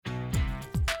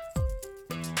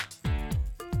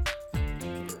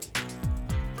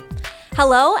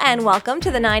Hello and welcome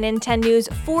to the 9 in 10 News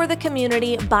for the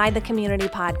Community by the Community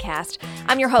podcast.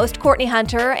 I'm your host, Courtney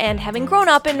Hunter, and having grown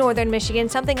up in northern Michigan,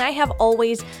 something I have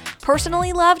always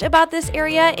personally loved about this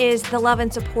area is the love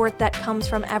and support that comes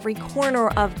from every corner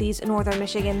of these northern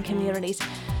Michigan communities.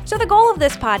 So the goal of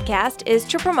this podcast is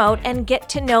to promote and get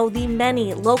to know the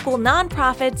many local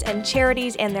nonprofits and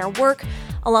charities and their work,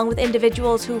 along with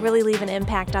individuals who really leave an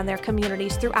impact on their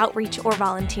communities through outreach or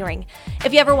volunteering.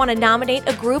 If you ever want to nominate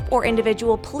a group or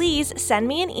individual, please send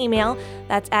me an email.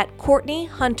 That's at Courtney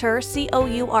Hunter,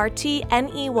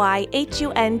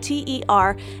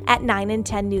 CourtneyHunter at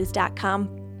 9in10news.com.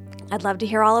 I'd love to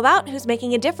hear all about who's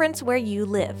making a difference where you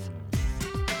live.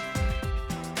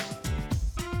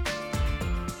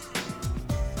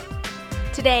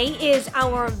 Today is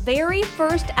our very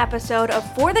first episode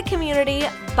of For the Community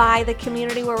by the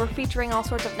Community, where we're featuring all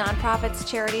sorts of nonprofits,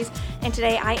 charities, and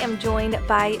today I am joined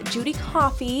by Judy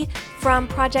Coffey from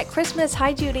Project Christmas.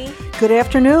 Hi, Judy. Good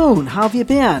afternoon. How have you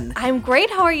been? I'm great.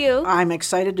 How are you? I'm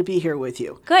excited to be here with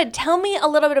you. Good. Tell me a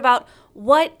little bit about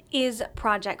what is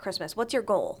Project Christmas? What's your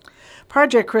goal?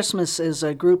 Project Christmas is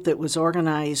a group that was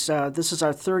organized, this is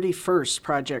our 31st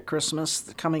Project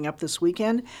Christmas coming up this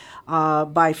weekend,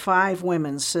 by 5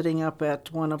 women sitting up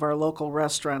at one of our local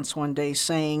restaurants one day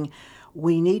saying,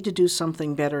 we need to do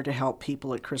something better to help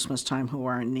people at Christmas time who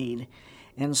are in need.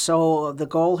 And so the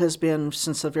goal has been,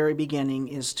 since the very beginning,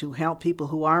 is to help people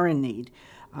who are in need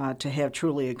to have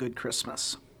truly a good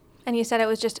Christmas. And you said it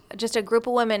was just a group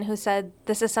of women who said,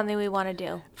 this is something we want to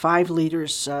do. 5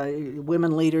 leaders,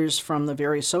 women leaders from the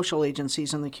various social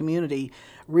agencies in the community,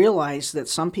 realized that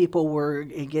some people were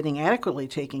getting adequately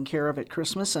taken care of at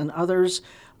Christmas and others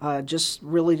just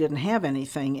really didn't have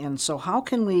anything. And so how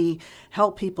can we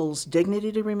help people's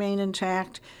dignity to remain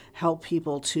intact, help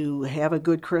people to have a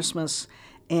good Christmas,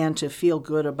 and to feel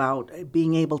good about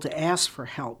being able to ask for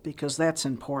help, because that's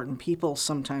important. People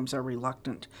sometimes are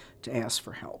reluctant to ask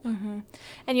for help. Mm-hmm.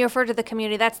 And you refer to the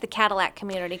community, that's the Cadillac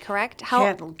community, correct?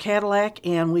 Cadillac,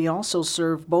 and we also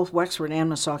serve both Wexford and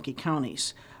Missaukee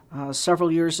counties. Several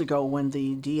years ago, when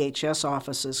the DHS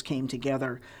offices came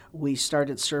together, we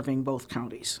started serving both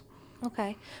counties.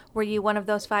 Okay. Were you one of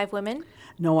those 5 women?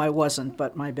 No, I wasn't,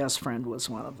 but my best friend was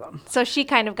one of them. So she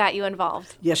kind of got you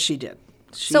involved? Yes, she did.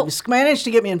 She managed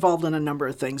to get me involved in a number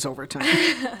of things over time.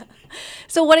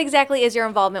 So what exactly is your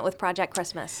involvement with Project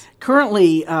Christmas?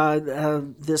 Currently,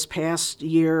 this past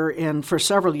year and for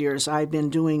several years, I've been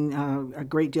doing a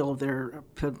great deal of their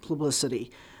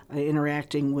publicity,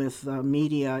 interacting with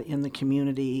media in the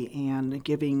community and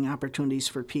giving opportunities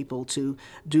for people to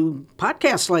do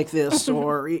podcasts like this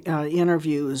or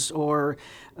interviews, or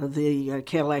the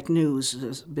Cadillac News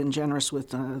has been generous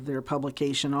with their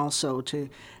publication also to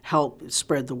help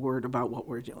spread the word about what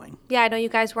we're doing. Yeah, I know you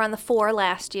guys were on the 4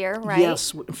 last year, right?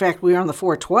 Yes. In fact, we were on the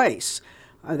 4 twice.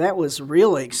 That was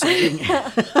really exciting.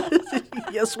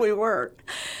 Yes, we were.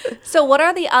 So what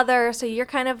are the other, so you're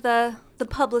kind of the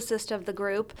publicist of the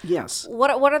group. Yes.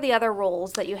 What are the other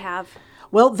roles that you have?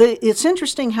 Well, it's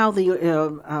interesting how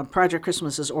the Project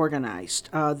Christmas is organized.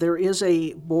 There is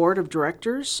a board of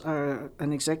directors,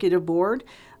 an executive board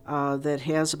that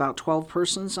has about 12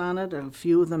 persons on it, a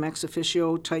few of them ex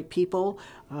officio type people,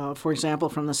 for example,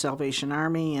 from the Salvation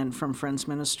Army and from Friends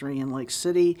Ministry in Lake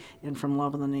City and from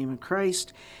Love in the Name of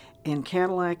Christ and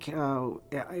Cadillac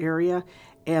area.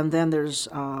 And then there's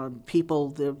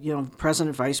people,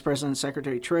 president, vice president,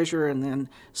 secretary, treasurer, and then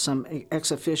some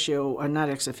ex officio, not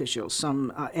ex officio,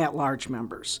 some at-large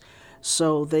members.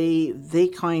 So they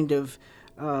kind of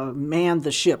man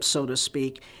the ship, so to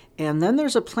speak. And then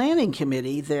there's a planning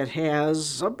committee that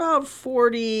has about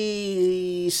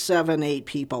 8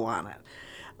 people on it.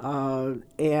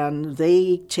 And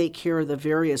they take care of the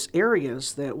various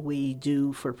areas that we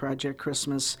do for Project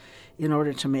Christmas in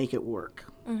order to make it work.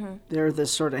 Mm-hmm. They're the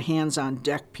sort of hands-on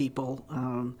deck people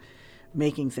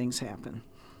making things happen.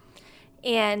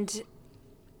 And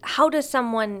how does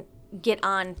someone get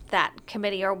on that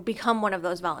committee or become one of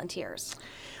those volunteers?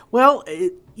 Well,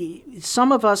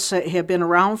 some of us have been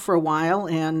around for a while,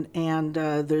 and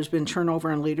there's been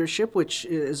turnover in leadership, which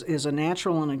is a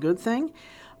natural and a good thing.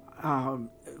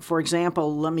 For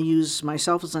example, let me use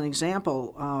myself as an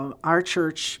example. Our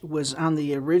church was on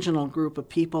the original group of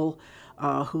people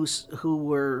who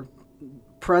were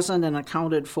present and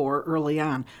accounted for early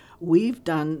on. We've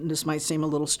done, this might seem a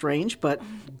little strange, but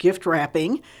gift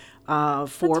wrapping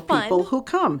for people who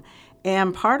come.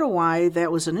 And part of why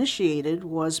that was initiated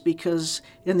was because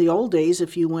in the old days,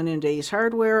 if you went into Ace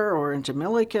Hardware or into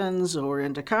Milliken's or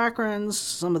into Cochran's,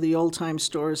 some of the old-time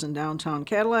stores in downtown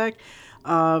Cadillac,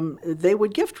 they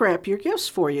would gift wrap your gifts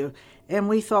for you. And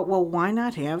we thought, well, why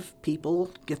not have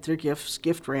people get their gifts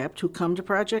gift wrapped who come to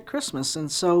Project Christmas?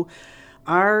 And so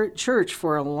our church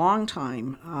for a long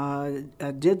time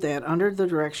did that under the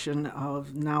direction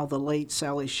of now the late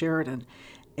Sally Sheridan.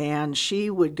 And she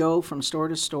would go from store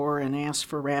to store and ask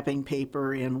for wrapping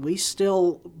paper. And we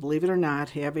still, believe it or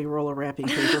not, have a roll of wrapping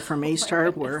paper from Ace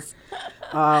Hardware.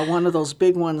 One of those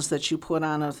big ones that you put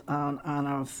on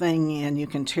a thing and you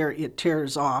can it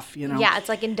tears off, you know. Yeah, it's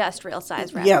like industrial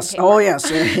size wrapping yes. paper. Oh,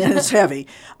 yes. It's heavy.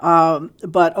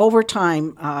 But over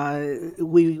time,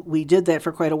 we did that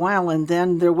for quite a while. And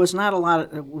then there was not a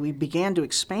lot we began to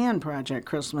expand Project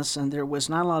Christmas, and there was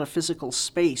not a lot of physical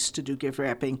space to do gift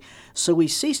wrapping. So we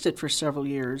ceased it for several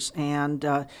years,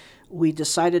 and we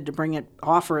decided to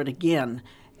offer it again.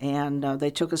 And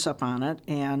they took us up on it,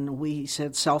 and we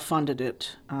said self-funded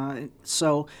it.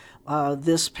 So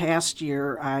this past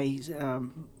year,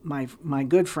 my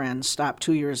good friend stopped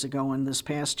 2 years ago, and this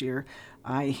past year,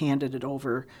 I handed it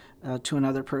over to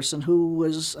another person who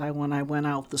was, when I went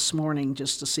out this morning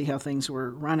just to see how things were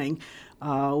running,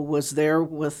 was there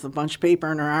with a bunch of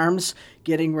paper in her arms,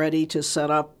 getting ready to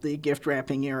set up the gift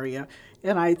wrapping area.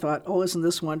 And I thought, oh, isn't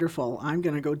this wonderful? I'm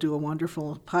going to go do a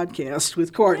wonderful podcast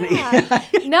with Courtney. Yeah.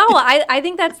 No, I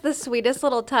think that's the sweetest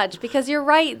little touch, because you're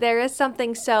right. There is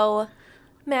something so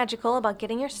magical about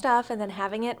getting your stuff and then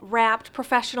having it wrapped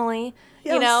professionally,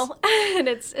 Yes. you know, and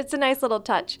it's a nice little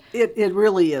touch. It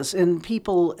really is. And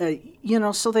people,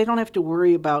 so they don't have to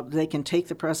worry about, they can take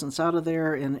the presents out of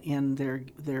there in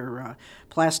their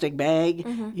plastic bag,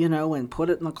 and put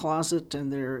it in the closet,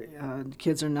 and their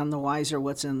kids are none the wiser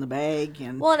what's in the bag.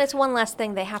 And Well, and it's one less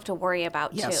thing they have to worry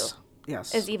about, yes, too,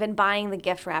 yes. is even buying the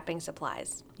gift wrapping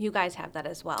supplies. You guys have that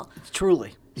as well.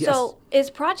 Truly, yes. So is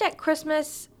Project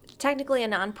Christmas technically a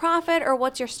nonprofit, or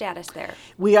what's your status there?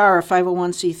 We are a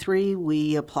 501c3.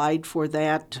 We applied for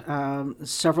that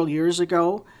several years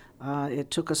ago. It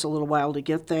took us a little while to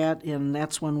get that, and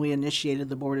that's when we initiated.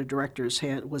 The board of directors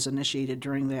was initiated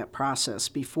during that process.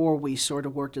 Before, we sort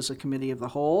of worked as a committee of the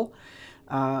whole,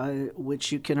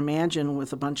 which you can imagine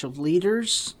with a bunch of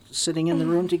leaders sitting in the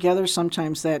room together.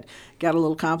 Sometimes that got a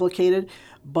little complicated,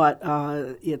 but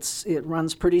it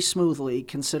runs pretty smoothly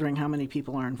considering how many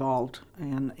people are involved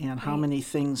and how many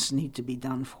things need to be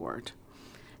done for it.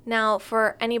 Now,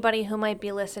 for anybody who might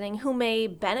be listening who may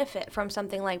benefit from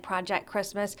something like Project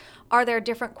Christmas, are there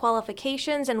different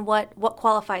qualifications, and what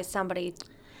qualifies somebody?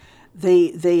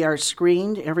 They are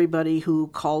screened. Everybody who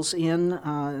calls in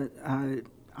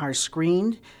are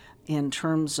screened in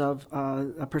terms of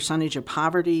a percentage of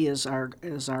poverty is our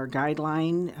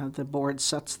guideline. The board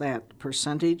sets that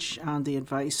percentage on the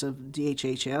advice of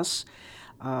DHHS,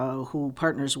 who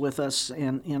partners with us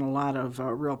in a lot of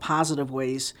real positive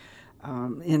ways.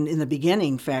 In the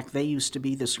beginning, in fact, they used to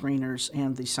be the screeners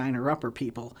and the signer-upper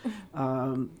people.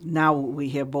 Now we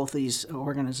have both these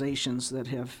organizations that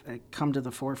have come to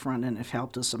the forefront and have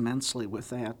helped us immensely with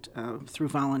that through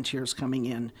volunteers coming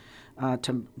in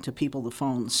to people the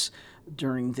phones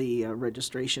during the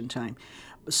registration time.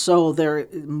 So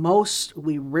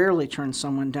we rarely turn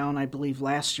someone down. I believe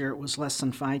last year it was less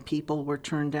than 5 people were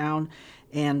turned down,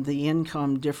 and the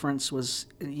income difference was,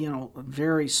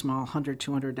 very small, $100,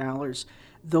 $200.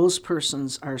 Those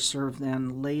persons are served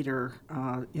then later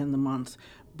in the month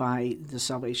by the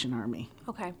Salvation Army.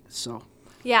 Okay. So.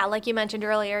 Yeah, like you mentioned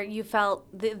earlier, you felt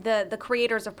the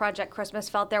creators of Project Christmas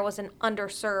felt there was an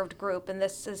underserved group, and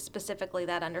this is specifically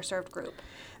that underserved group.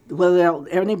 Well,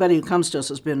 anybody who comes to us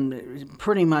has been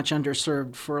pretty much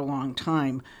underserved for a long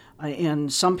time.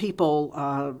 And some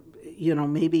people,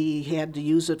 maybe had to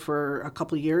use it for a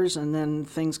couple of years, and then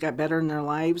things got better in their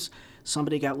lives.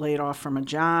 Somebody got laid off from a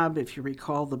job. If you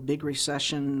recall the big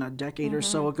recession a decade or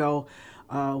so ago,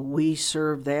 we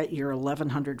served that year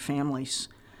 1,100 families.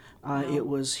 Wow. It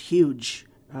was huge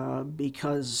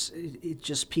because it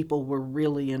just people were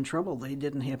really in trouble. They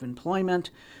didn't have employment,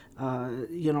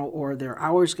 or their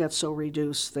hours got so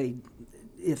reduced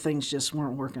things just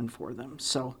weren't working for them.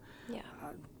 So yeah.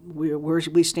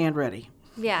 We stand ready.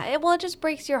 Yeah, it just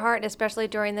breaks your heart, especially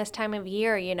during this time of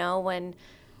year, when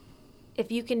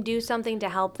if you can do something to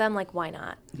help them, like, why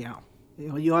not? Yeah.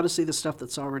 You ought to see the stuff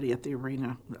that's already at the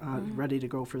arena ready to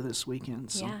go for this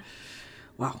weekend. So. Yeah.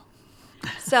 Wow.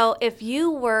 So if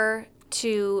you were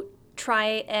to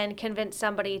try and convince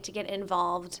somebody to get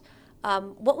involved,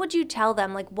 what would you tell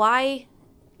them? Like, why?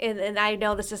 And I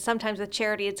know this is sometimes with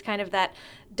charity, it's kind of that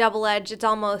double-edged, it's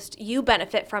almost you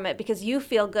benefit from it because you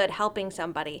feel good helping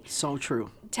somebody. So true.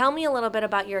 Tell me a little bit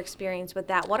about your experience with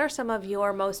that. What are some of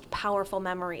your most powerful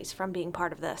memories from being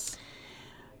part of this?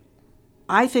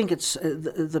 I think it's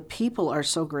the people are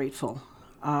so grateful.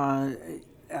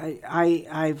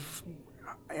 I've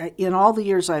in all the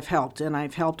years I've helped, and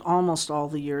I've helped almost all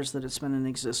the years that it's been in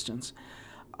existence,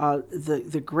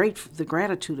 the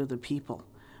gratitude of the people,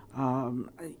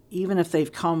 even if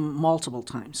they've come multiple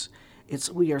times,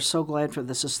 we are so glad for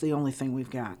this. It's the only thing we've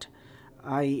got.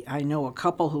 I know a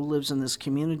couple who lives in this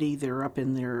community. They're up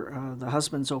in their the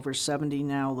husband's over 70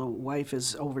 now, the wife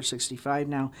is over 65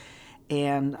 now,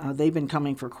 and they've been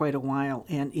coming for quite a while,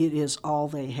 and it is all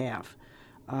they have.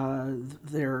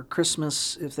 Their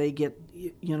Christmas, if they get,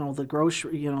 the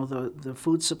grocery, the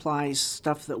food supplies,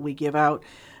 stuff that we give out,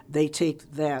 they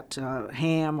take that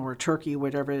ham or turkey,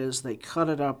 whatever it is, they cut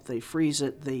it up, they freeze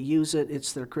it, they use it.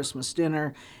 It's their Christmas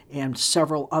dinner and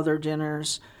several other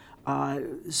dinners.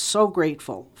 So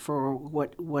grateful for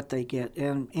what they get.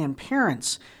 And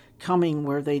parents coming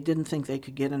where they didn't think they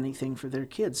could get anything for their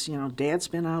kids. Dad's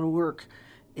been out of work,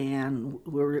 and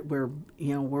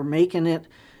we're making it.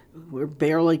 We're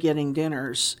barely getting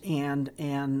dinners,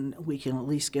 and we can at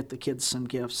least get the kids some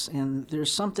gifts. And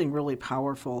there's something really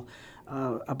powerful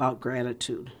about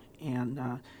gratitude,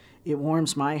 and it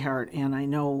warms my heart. And I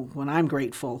know when I'm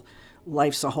grateful,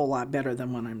 life's a whole lot better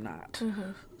than when I'm not.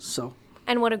 Mm-hmm. So.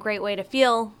 And what a great way to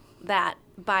feel that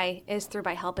by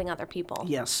helping other people.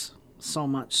 Yes, so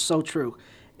much, so true.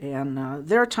 And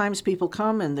there are times people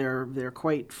come and they're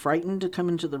quite frightened to come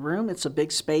into the room. It's a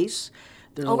big space.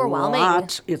 There's overwhelming.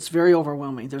 It's very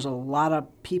overwhelming. There's a lot of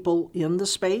people in the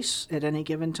space at any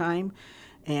given time,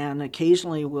 and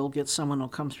occasionally we'll get someone who'll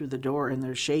come through the door and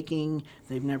they're shaking.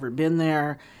 They've never been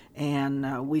there,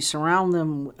 and we surround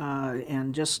them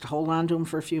and just hold on to them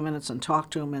for a few minutes and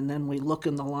talk to them, and then we look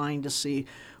in the line to see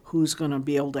who's going to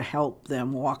be able to help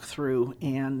them walk through,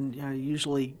 and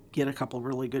usually get a couple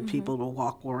really good mm-hmm. people to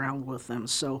walk around with them,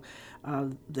 so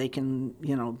they can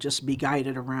just be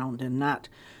guided around and not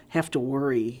have to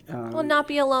worry. Not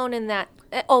be alone in that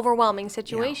overwhelming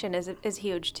situation is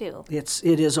huge too. It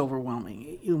is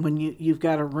overwhelming. When you've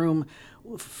got a room,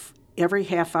 every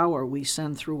half hour we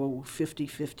send through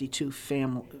 52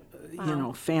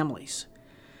 families.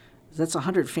 That's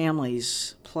 100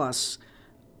 families plus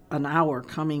an hour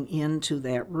coming into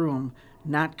that room,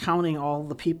 not counting all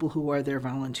the people who are there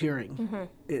volunteering. Mm-hmm.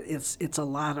 It's a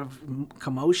lot of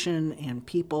commotion and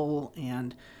people,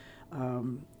 and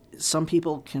some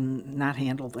people can not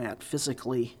handle that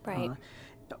physically, right.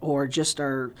 Or just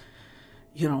are,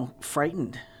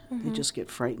 frightened. Mm-hmm. They just get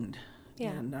frightened.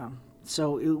 Yeah. And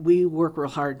so we work real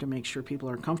hard to make sure people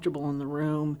are comfortable in the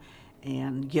room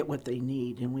and get what they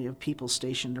need. And we have people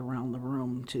stationed around the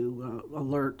room to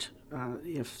alert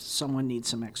if someone needs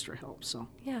some extra help. So.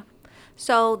 Yeah.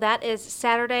 So that is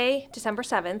Saturday, December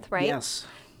 7th, right? Yes.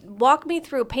 Walk me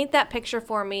through, paint that picture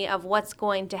for me of what's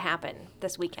going to happen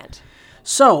this weekend.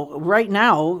 So right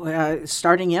now,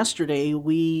 starting yesterday,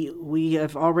 we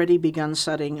have already begun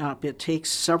setting up. It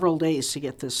takes several days to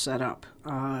get this set up.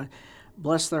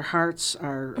 Bless their hearts,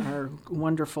 our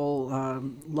wonderful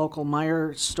local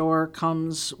Meijer store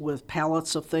comes with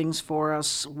pallets of things for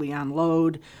us. We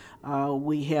unload.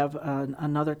 We have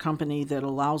another company that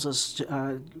allows us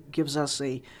to, gives us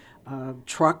a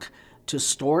truck to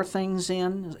store things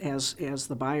in as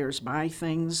the buyers buy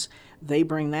things. They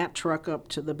bring that truck up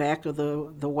to the back of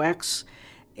the WEX,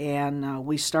 and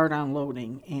we start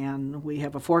unloading. And we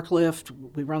have a forklift.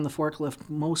 We run the forklift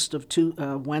most of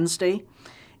Wednesday.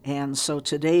 And so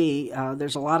today,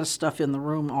 there's a lot of stuff in the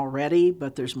room already,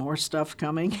 but there's more stuff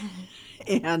coming.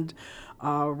 And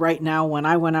right now, when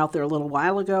I went out there a little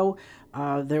while ago,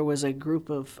 there was a group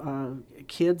of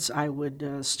kids,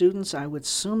 students, I would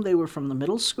assume they were from the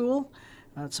middle school.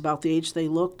 It's about the age they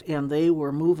looked, and they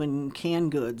were moving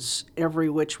canned goods every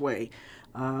which way.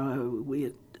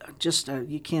 You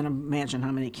can't imagine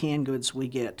how many canned goods we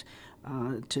get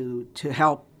to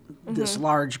help mm-hmm. this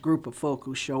large group of folk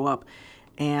who show up.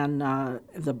 And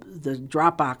the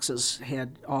drop boxes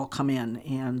had all come in,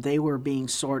 and they were being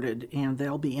sorted, and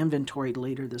they'll be inventoried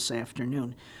later this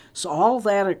afternoon. So all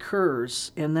that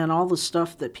occurs, and then all the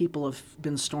stuff that people have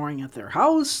been storing at their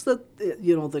house, the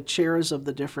chairs of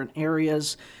the different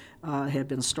areas have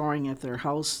been storing at their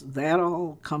house, that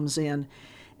all comes in.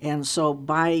 And so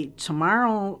by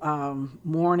tomorrow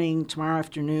tomorrow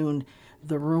afternoon,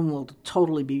 the room will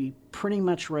totally be pretty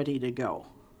much ready to go.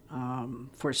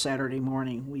 For Saturday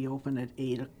morning. We open at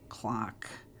 8 o'clock.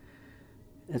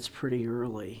 It's pretty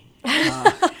early.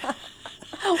 Worth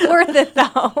it,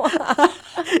 though.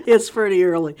 It's pretty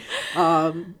early.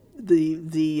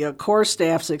 The core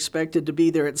staff's expected to be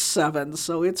there at 7,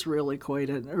 so it's really quite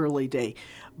an early day.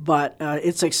 But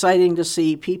it's exciting to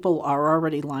see people are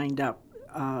already lined up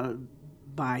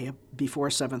before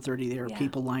 7:30. There are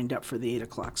people lined up for the 8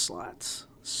 o'clock slots.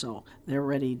 So they're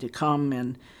ready to come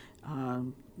and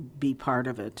be part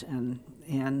of it. And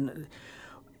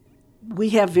we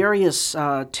have various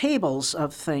tables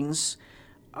of things.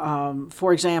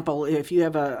 For example, if you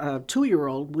have a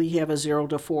 2-year-old, we have a 0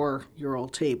 to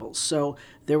 4-year-old table. So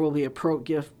there will be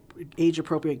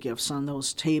age-appropriate gifts on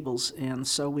those tables. And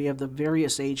so we have the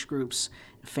various age groups,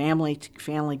 family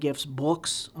gifts,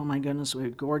 books. Oh my goodness, we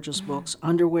have gorgeous books,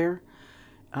 underwear.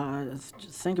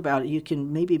 Think about it. You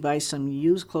can maybe buy some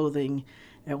used clothing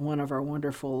at one of our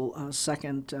wonderful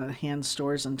second-hand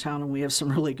stores in town, and we have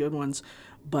some really good ones.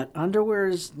 But underwear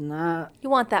is not. You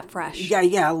want that fresh.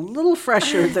 Yeah, a little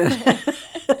fresher than.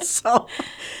 So,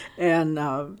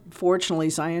 and fortunately,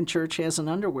 Zion Church has an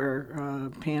underwear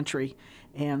pantry,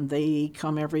 and they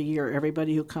come every year.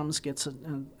 Everybody who comes gets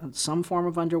some form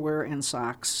of underwear and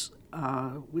socks,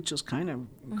 which is kind of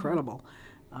incredible.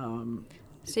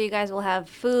 So you guys will have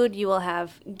food, you will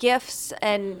have gifts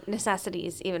and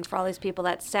necessities even for all these people.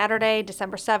 That's Saturday,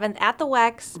 December 7th at the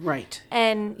WEX. Right.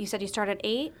 And you said you start at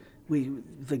 8?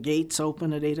 The gates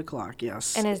open at 8 o'clock,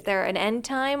 yes. And is there an end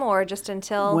time or just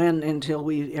until? Until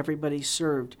everybody's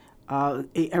served.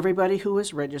 Everybody who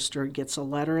is registered gets a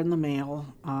letter in the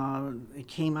mail. It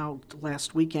came out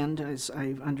last weekend, as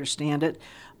I understand it,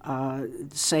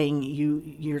 saying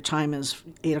your time is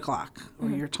 8 o'clock or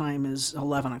your time is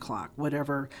 11 o'clock,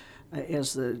 whatever,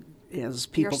 as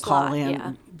people call in,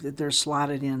 yeah. They're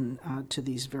slotted in to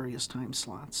these various time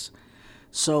slots.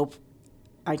 So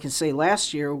I can say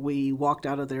last year we walked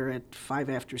out of there at 5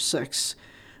 after 6.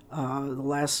 The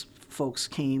last folks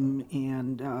came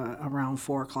and around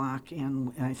 4 o'clock,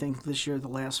 and I think this year the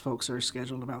last folks are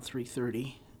scheduled about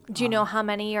 3:30. Do you know how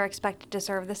many you're expected to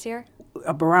serve this year?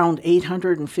 Around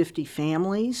 850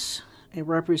 families,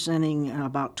 representing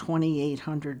about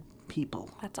 2,800 people.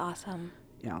 That's awesome.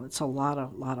 Yeah, that's a lot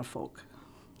of folk.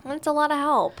 Well, it's a lot of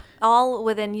help. All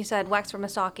within, you said, WEX for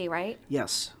Misaki, right?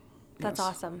 Yes. That's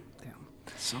awesome.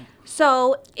 Yeah.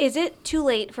 So is it too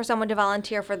late for someone to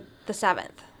volunteer for the 7th?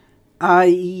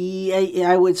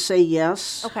 I would say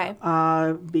yes. Okay.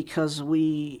 Because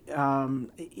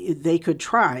they could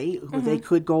try. They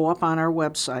could go up on our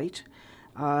website.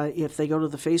 If they go to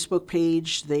the Facebook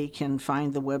page, they can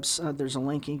find the website. There's a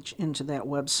linkage into that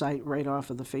website right off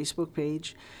of the Facebook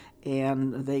page,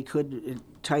 and they could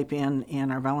type in,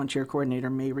 and our volunteer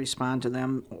coordinator may respond to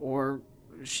them, or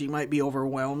she might be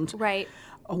overwhelmed. Right.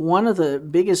 One of the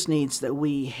biggest needs that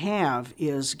we have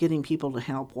is getting people to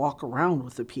help walk around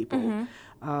with the people.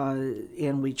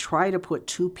 And we try to put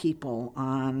 2 people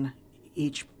on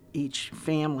each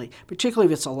family,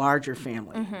 particularly if it's a larger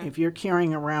family. If you're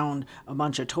carrying around a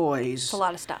bunch of toys, It's a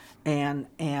lot of stuff.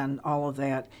 and all of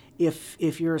that,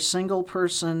 if you're a single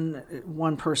person,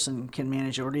 one person can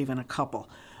manage it, or even a couple.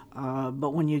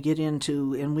 But when you get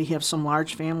into, and we have some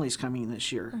large families coming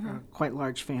this year, quite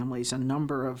large families, a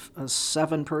number of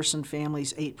 7-person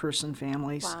families, 8-person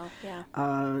families. Wow, yeah.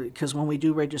 Because when we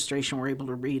do registration, we're able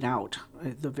to read out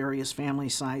the various family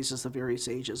sizes, the various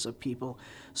ages of people.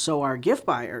 So our gift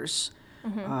buyers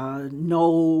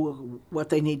know what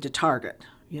they need to target.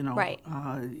 Right.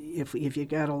 If you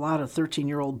got a lot of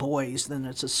 13-year-old boys, then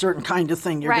it's a certain kind of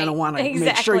thing you're Right, going to want to exactly.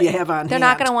 make sure you have on hand. They're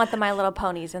not going to want the My Little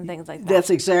Ponies and things like that. That's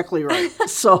exactly right.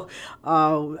 So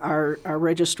our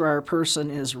registrar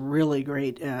person is really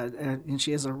great, and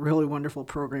she has a really wonderful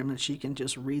program, and she can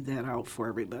just read that out for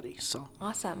everybody. So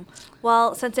Awesome.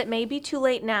 Well, since it may be too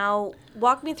late now,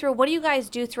 walk me through, what do you guys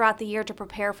do throughout the year to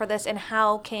prepare for this, and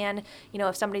how can,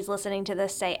 if somebody's listening to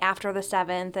this, say, after the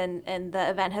 7th and the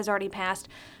event has already passed,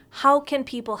 how can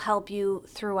people help you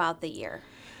throughout the year?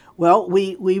 Well,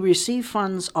 we receive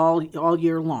funds all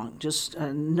year long. Just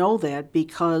know that,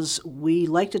 because we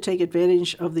like to take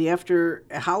advantage of the after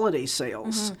holiday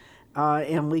sales,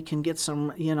 and we can get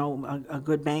some, a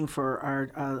good bang for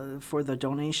our for the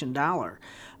donation dollar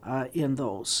in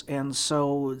those. And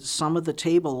so some of the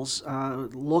tables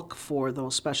look for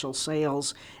those special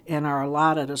sales and are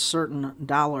allotted a certain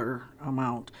dollar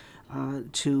amount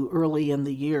to early in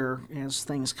the year as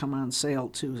things come on sale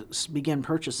to begin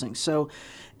purchasing. So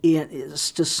it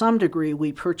is, to some degree,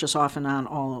 we purchase off and on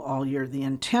all year. The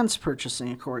intense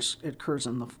purchasing, of course, occurs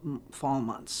in the fall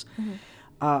months.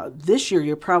 This year,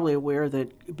 you're probably aware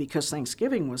that because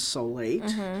Thanksgiving was so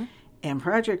late, and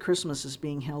Project Christmas is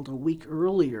being held a week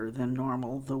earlier than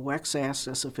normal, the WEX asked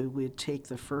us if we would take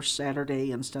the first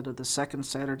Saturday instead of the second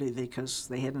Saturday, because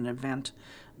they had an event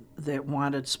that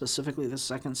wanted specifically the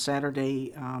second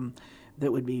Saturday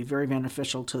that would be very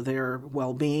beneficial to their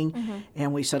well-being.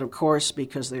 And we said, of course,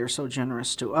 because they are so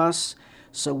generous to us.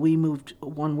 So we moved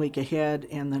 1 week ahead,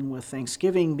 and then with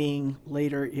Thanksgiving being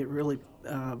later, it really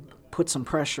put some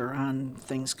pressure on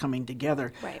things coming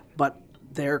together. Right. But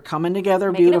they're coming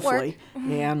together Making beautifully,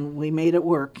 and we made it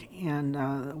work.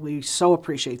 And we so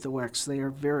appreciate the Wecks. They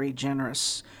are very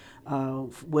generous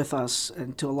with us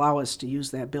and to allow us to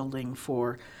use that building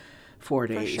for 4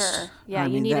 days. For sure. Yeah, I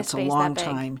you mean, need a that's space a long that big.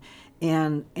 time.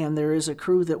 And there is a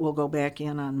crew that will go back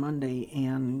in on Monday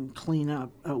and clean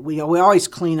up. We always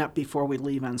clean up before we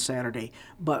leave on Saturday,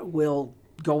 but we'll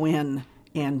go in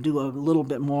and do a little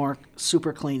bit more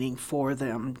super cleaning for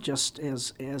them, just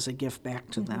as a gift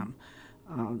back to them.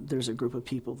 There's a group of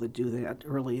people that do that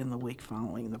early in the week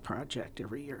following the project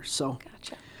every year. So,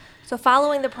 Gotcha. So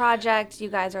following the project, you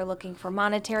guys are looking for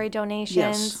monetary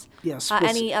donations. Yes.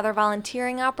 Any other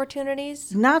volunteering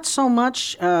opportunities? Not so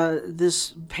much.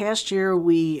 This past year,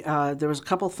 there was a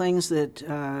couple things that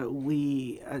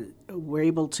we were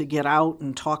able to get out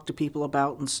and talk to people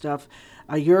about and stuff.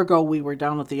 A year ago, we were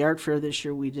down at the art fair. This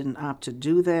year, we didn't opt to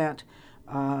do that.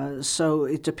 So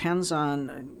it depends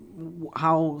on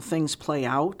how things play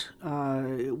out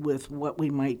with what we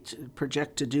might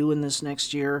project to do in this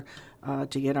next year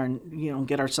to get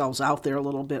ourselves out there a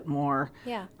little bit more.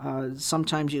 Yeah.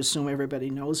 Sometimes you assume everybody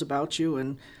knows about you,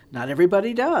 and not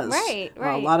everybody does. Right.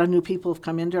 A lot of new people have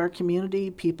come into our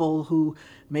community. People who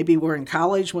maybe were in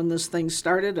college when this thing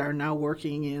started are now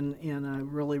working in a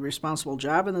really responsible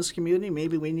job in this community.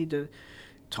 Maybe we need to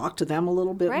talk to them a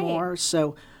little bit more.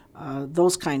 So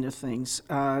those kind of things.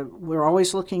 We're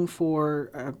always looking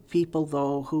for people,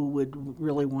 though, who would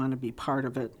really want to be part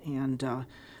of it. And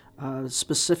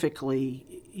specifically,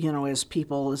 as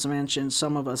people, as mentioned,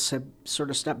 some of us have sort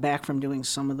of stepped back from doing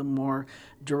some of the more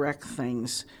direct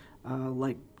things,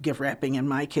 like gift wrapping in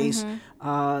my case.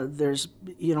 There's,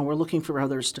 we're looking for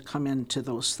others to come into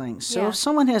those things. So if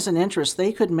someone has an interest,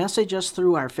 they could message us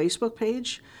through our Facebook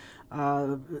page.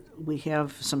 We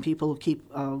have some people who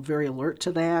keep very alert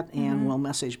to that, and we'll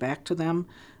message back to them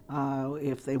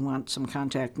if they want some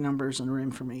contact numbers and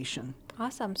information.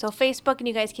 Awesome. So Facebook, and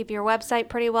you guys keep your website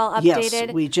pretty well updated?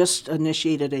 Yes, we just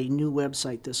initiated a new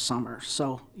website this summer,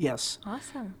 so yes.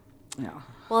 Awesome. Yeah.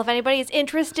 Well, if anybody is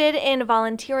interested in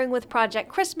volunteering with Project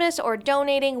Christmas or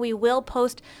donating, we will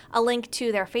post a link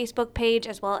to their Facebook page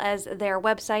as well as their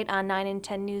website on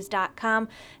 9in10news.com.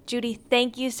 Judy,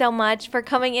 thank you so much for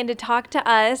coming in to talk to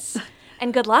us,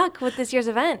 and good luck with this year's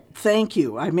event. Thank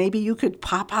you. Maybe you could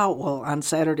pop out on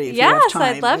Saturday if you have time.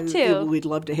 Yes, I'd love to. We'd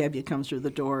love to have you come through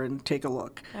the door and take a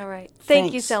look. All right. Thank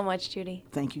you Thanks. so much, Judy.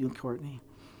 Thank you, Courtney.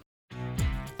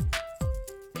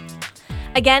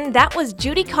 Again, that was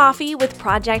Judy Coffey with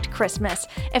Project Christmas.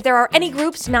 If there are any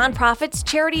groups, nonprofits,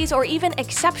 charities, or even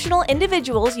exceptional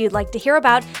individuals you'd like to hear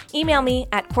about, email me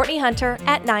at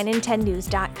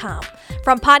CourtneyHunter@9in10news.com.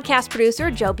 From podcast producer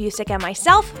Joe Busick and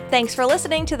myself, thanks for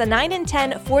listening to the 9 in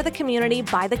 10 for the Community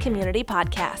by the Community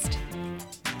podcast.